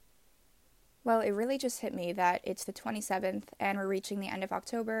Well, it really just hit me that it's the 27th and we're reaching the end of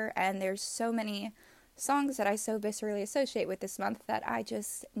October, and there's so many songs that I so viscerally associate with this month that I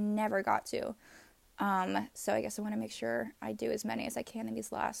just never got to. So I guess I want to make sure I do as many as I can in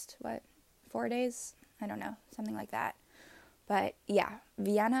these last, 4 days? I don't know, something like that. But yeah,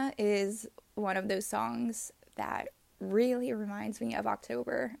 Vienna is one of those songs that really reminds me of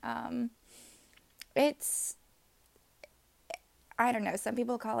October. It's, I don't know, some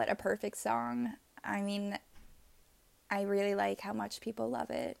people call it a perfect song. I mean, I really like how much people love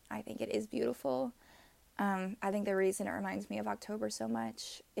it. I think it is beautiful. I think the reason it reminds me of October so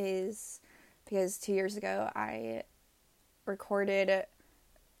much is because 2 years ago I recorded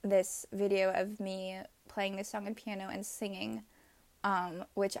this video of me playing this song on piano and singing,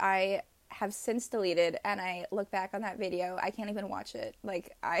 which I have since deleted, and I look back on that video, I can't even watch it.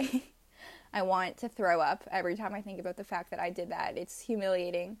 Like, I want to throw up every time I think about the fact that I did that. It's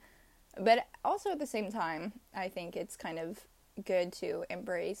humiliating. But also at the same time, I think it's kind of good to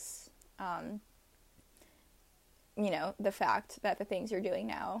embrace, the fact that the things you're doing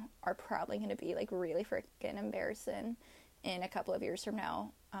now are probably going to be, like, really freaking embarrassing in a couple of years from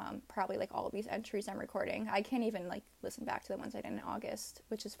now. Probably, like, all of these entries I'm recording. I can't even, like, listen back to the ones I did in August,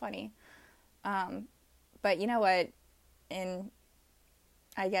 which is funny. But you know what?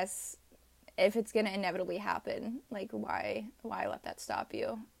 I guess if it's going to inevitably happen, like, why let that stop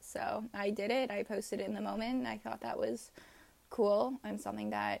you? So I did it. I posted it in the moment. I thought that was cool and something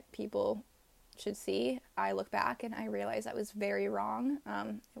that people should see. I look back and I realize I was very wrong.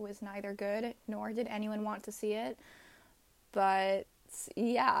 It was neither good nor did anyone want to see it. But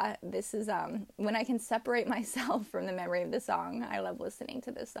yeah, this is when I can separate myself from the memory of the song. I love listening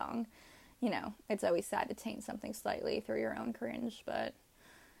to this song. It's always sad to taint something slightly through your own cringe, but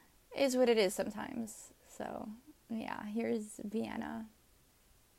it is what it is sometimes. So yeah, here's Vienna.